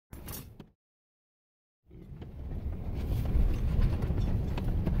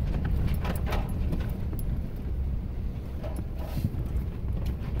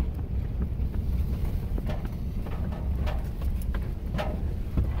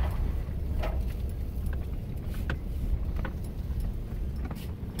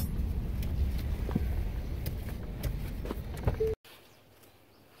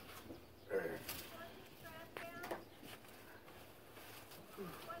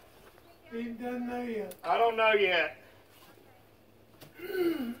He doesn't know yet. I don't know yet.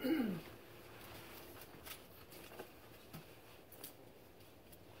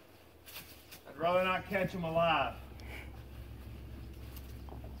 I'd rather not catch them alive.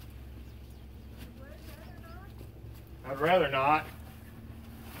 I'd rather not.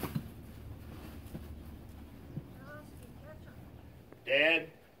 Dead.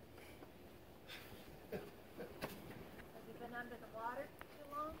 Have you been under the water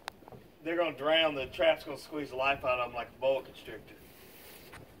too long? They're going to drown. The trap's going to squeeze the life out of them like a boa constrictor.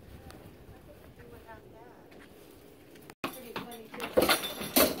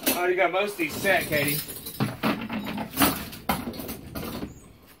 Oh, you got most of these set, Katie.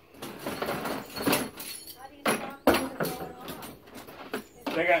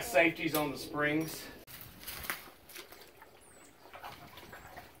 They got safeties on the springs.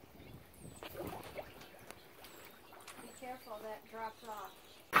 Be careful, that drops off.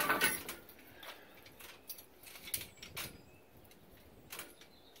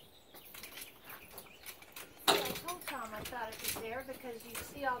 I told Tom I thought it was there because you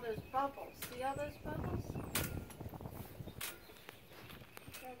see all those bubbles. See all those bubbles?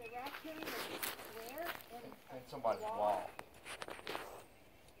 So the raccoon is where? And somebody's wall.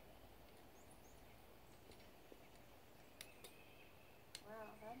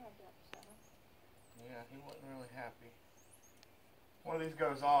 Yeah, he wasn't really happy. One of these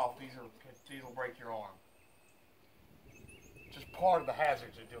goes off, these will break your arm. Just part of the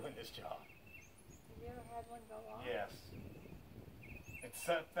hazards of doing this job. Have you ever had one go off? Yes. It's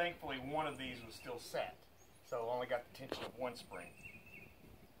thankfully one of these was still set, so only got the tension of one spring.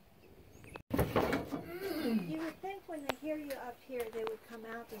 You would think when they hear you up here, they would come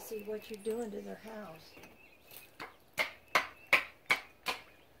out to see what you're doing to their house.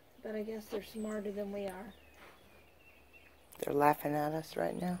 But I guess they're smarter than we are. They're laughing at us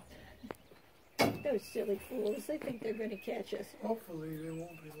right now. Those silly fools. They think they're going to catch us. Hopefully they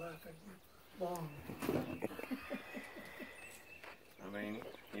won't be laughing long. I mean,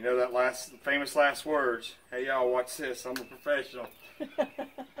 you know that famous last words. Hey y'all, watch this. I'm a professional. I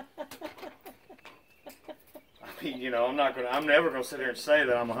mean, you know, I'm never gonna sit here and say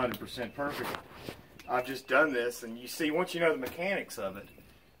that I'm 100% perfect. I've just done this, and you see, once you know the mechanics of it,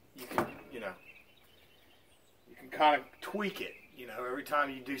 you can kind of tweak it. You know, every time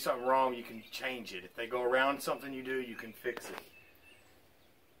you do something wrong, you can change it. If they go around something you do, you can fix it.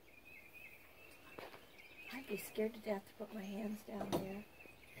 I'd be scared to death to put my hands down there.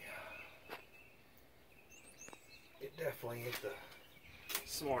 Yeah. It definitely ain't the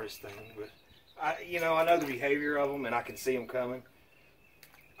smartest thing, but I know the behavior of them, and I can see them coming.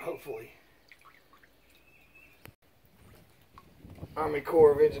 Hopefully. Army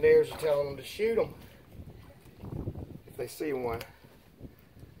Corps of Engineers are telling them to shoot them if they see one.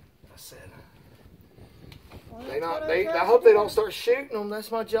 I said, Well, I hope they don't start shooting them.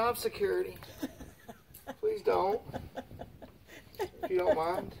 That's my job security. Please don't, if you don't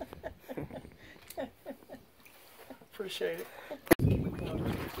mind. Appreciate it. I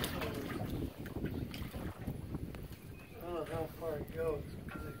don't know how far it goes.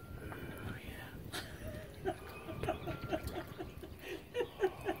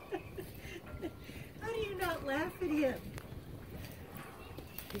 How do you not laugh at him?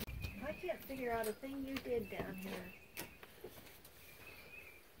 I can't figure out a thing you did down here.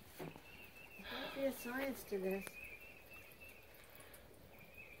 There might be a science to this.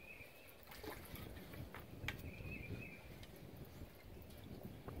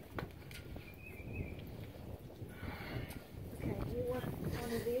 Okay, you want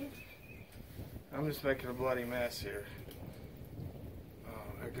one of these? I'm just making a bloody mess here.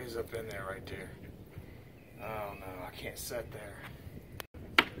 Oh, that goes up in there right there. Oh no, I can't set there.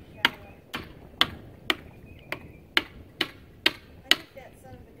 I think that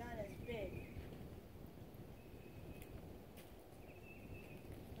son of a gun is big.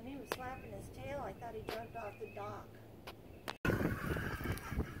 When he was slapping his tail, I thought he jumped off the dock.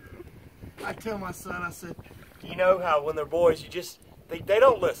 I tell my son, I said, you know how when they're boys, they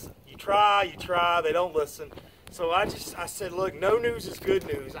don't listen. You try, they don't listen. So I said, look, no news is good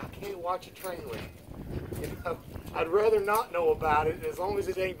news. I can't watch a train wreck. You know, I'd rather not know about it. As long as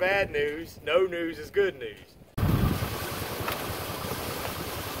it ain't bad news, no news is good news.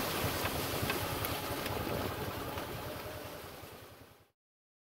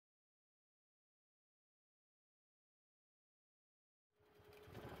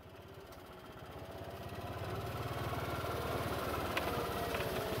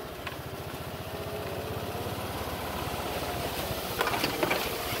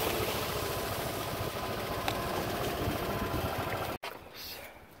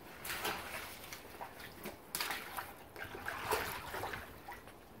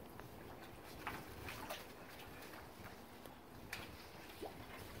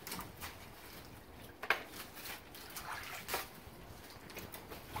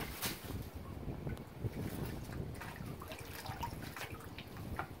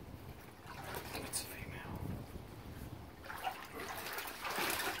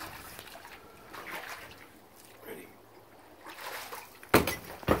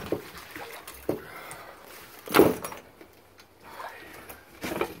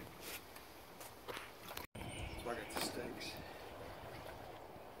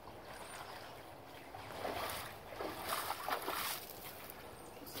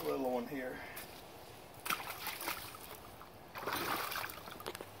 little one here.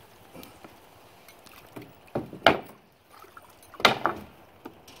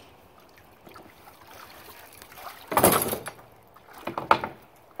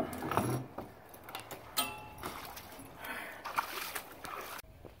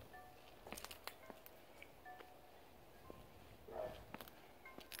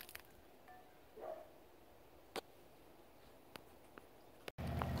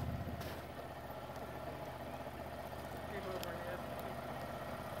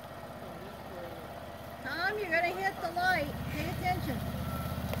 Tom, you're going to hit the light. Pay attention.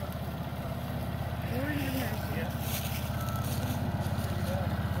 Lord have mercy. Yeah.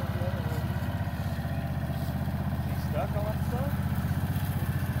 He's stuck on that stuff?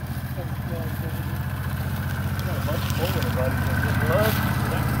 Got a bunch of bowling buddies that would love for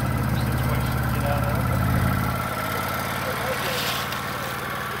that kind of situation to get out of.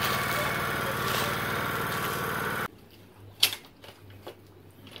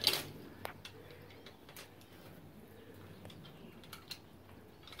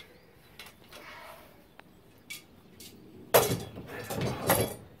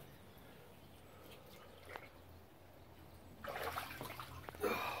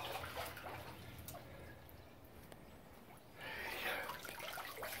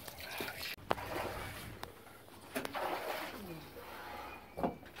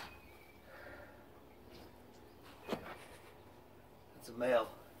 It's a male.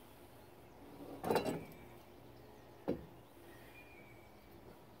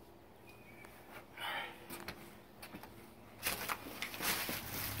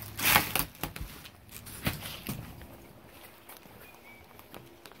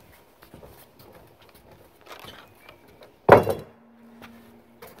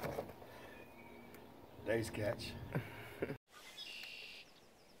 Day's catch.